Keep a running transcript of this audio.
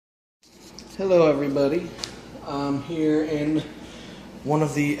Hello everybody. I'm here in one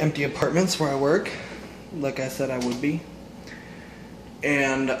of the empty apartments where I work, like I said I would be.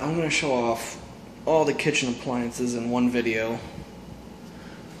 And I'm going to show off all the kitchen appliances in one video.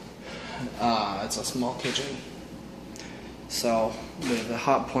 It's a small kitchen. So, we have the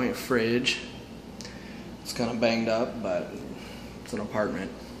Hotpoint fridge. It's kind of banged up, but it's an apartment.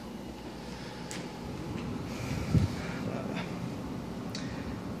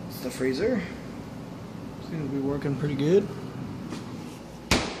 It's the freezer. Seems to be working pretty good.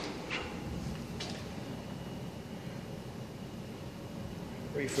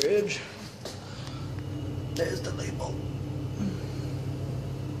 Fridge. There's the label.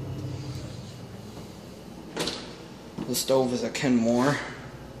 The stove is a Kenmore.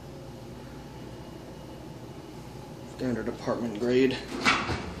 Standard apartment grade.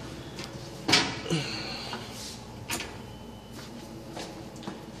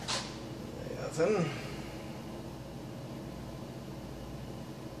 The oven.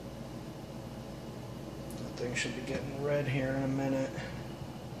 That thing should be getting red here in a minute.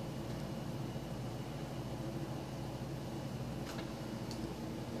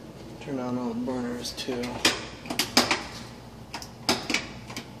 Turn on all the burners too.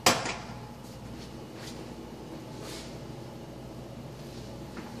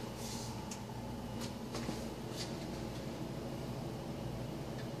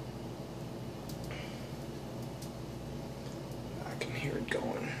 I can hear it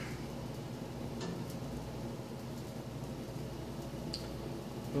going.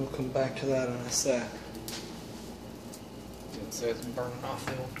 We'll come back to that in a sec. So it's burning off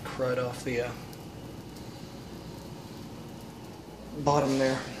the old crud off the bottom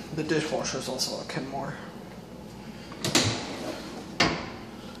there. The dishwasher is also a Kenmore.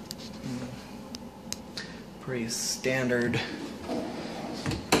 Pretty standard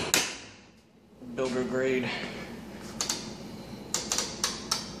builder grade.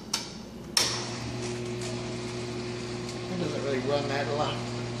 It doesn't really run that a lot.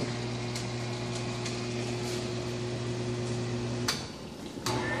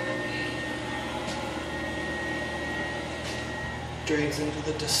 Drains into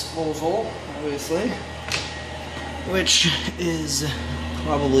the disposal, obviously, which is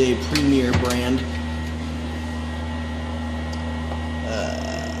probably a premier brand.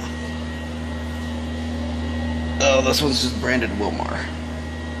 Oh, this one's just branded Wilmar.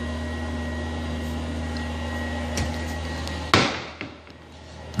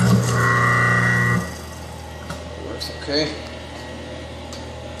 Works okay.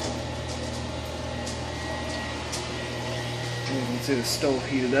 You can see the stove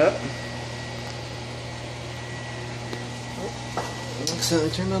heated up. Oh, looks like I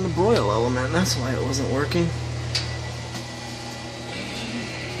turned on the broil element, that's why it wasn't working.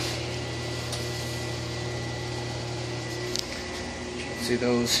 You can see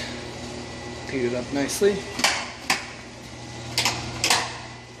those heated up nicely.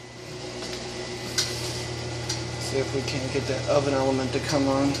 See if we can't get that oven element to come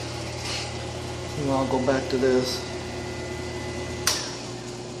on. And I'll go back to this.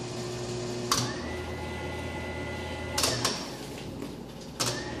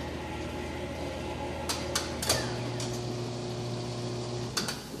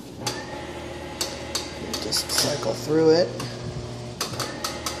 Just cycle through it.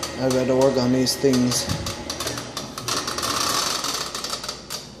 I've had to work on these things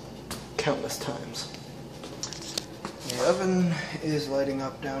countless times. The oven is lighting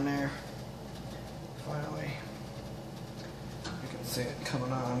up down there. Finally, you can see it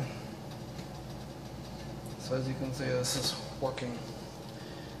coming on. So as you can see, this is working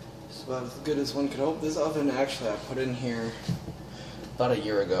just about as good as one could hope. This oven actually I put in here about a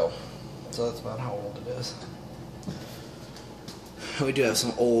year ago. So that's about how old it is. We do have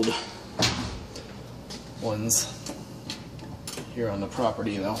some old ones here on the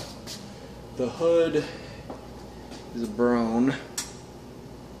property though. The hood is brown.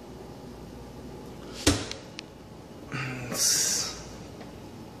 It's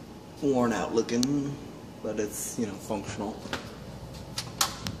worn out looking, but it's, you know, functional.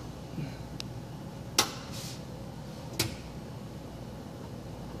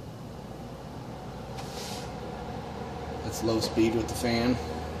 It's low speed with the fan.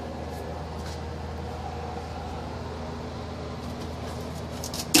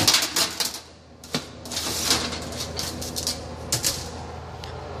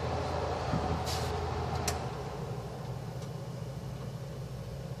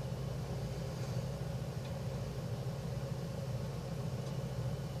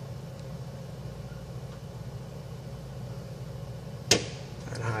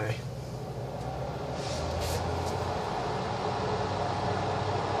 And high.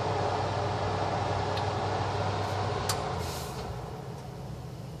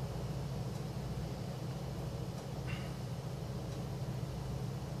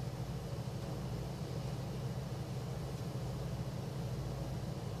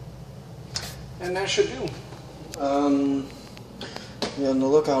 And that should do. Be on the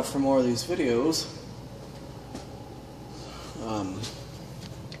lookout for more of these videos.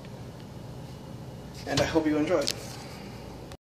 And I hope you enjoyed.